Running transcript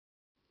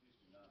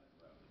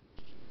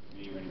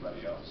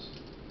somebody else.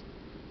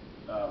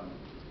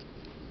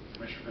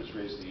 Commissioner Fitz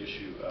raised the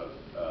issue of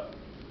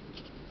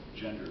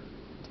gender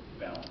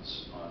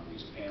balance on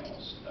these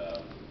panels.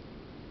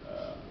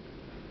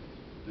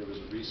 There was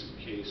a recent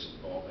case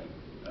involving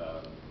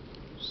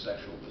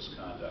sexual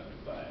misconduct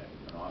by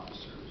an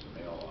officer, it was a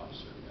male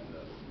officer, and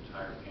the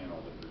entire panel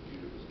that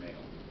reviewed it was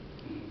male.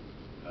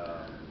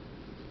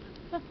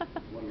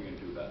 What are we going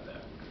to do about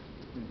that?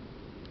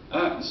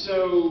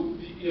 So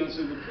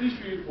the police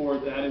review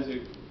board, that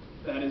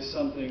is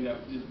something that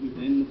is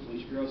within the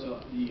police bureau.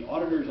 So the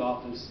auditor's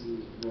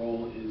office's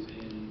role is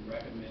in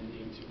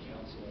recommending to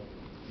council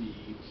the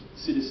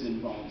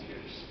citizen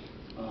volunteers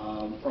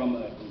from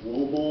a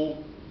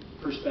global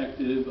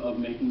perspective of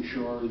making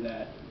sure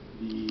that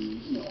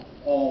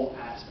all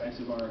aspects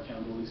of our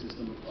accountability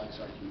system reflects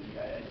our community.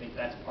 I think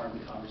that's part of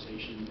the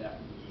conversation that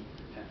we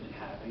have been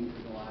having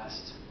for the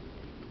last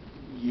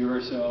year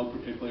or so,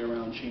 particularly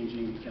around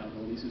changing the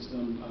accountability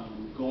system.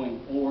 Going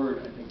forward,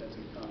 I think that's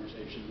a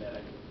conversation that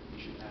I think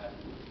we should have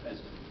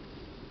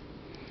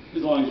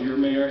as long as you're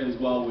mayor, as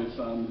well with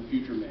the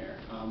future mayor,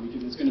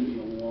 because it's going to be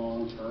a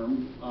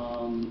long-term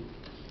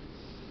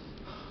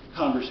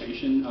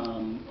conversation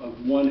of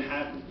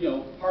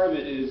part of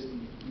it is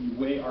the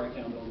way our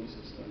accountability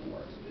system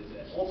works. Is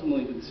that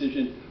ultimately the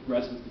decision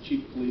rests with the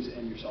chief of police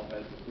and yourself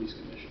as the police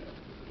commissioner.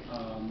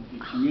 The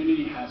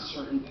community has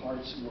certain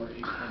parts where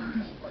it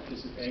can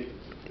participate,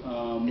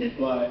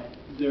 but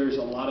there's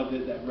a lot of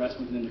it that rests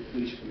within the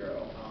police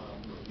bureau.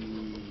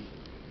 The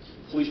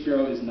police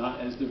bureau is not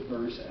as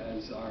diverse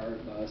as our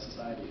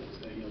society is.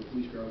 The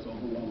police bureau is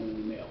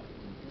overwhelmingly male.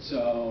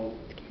 So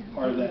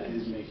part of that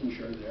is making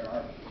sure there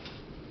are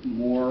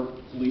more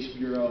police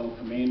bureau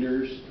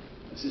commanders,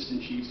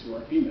 assistant chiefs who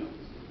are female.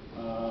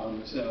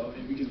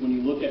 Because when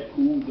you look at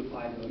who the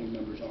 5 voting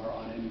members are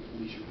on any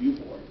police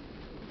review board,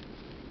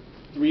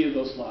 3 of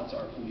those slots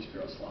are police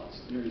bureau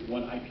slots. There is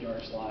 1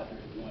 IPR slot, there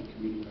is 1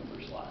 community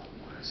member slot.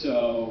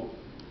 So,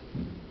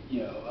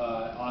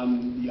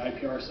 on the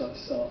IPR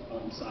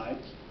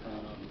side,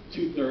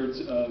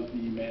 2/3 of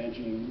the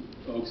managing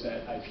folks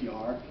at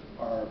IPR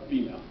are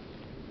female.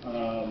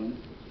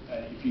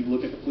 If you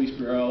look at the police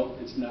bureau,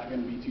 it's not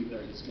going to be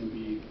 2/3. It's going to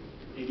be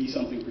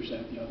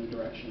 80-something% the other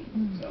direction.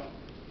 So,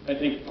 I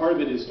think part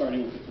of it is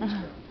starting with the police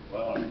bureau.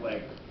 Well, I'll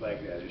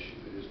flag that issue.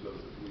 It is both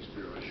a police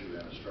bureau issue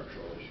and a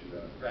structural issue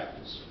and a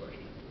practice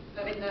question.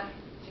 But in that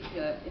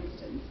particular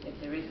instance, if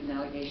there is an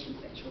allegation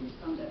of sexual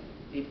misconduct,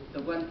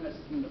 the one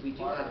person that we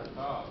do have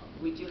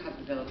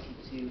the ability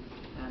to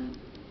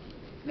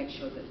make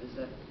sure that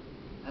there's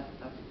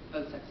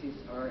both sexes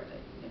are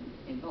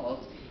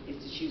involved, is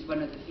to choose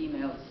one of the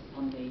females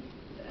on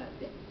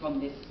from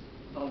this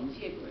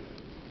volunteer group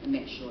and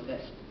make sure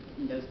that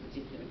in those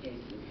particular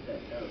cases that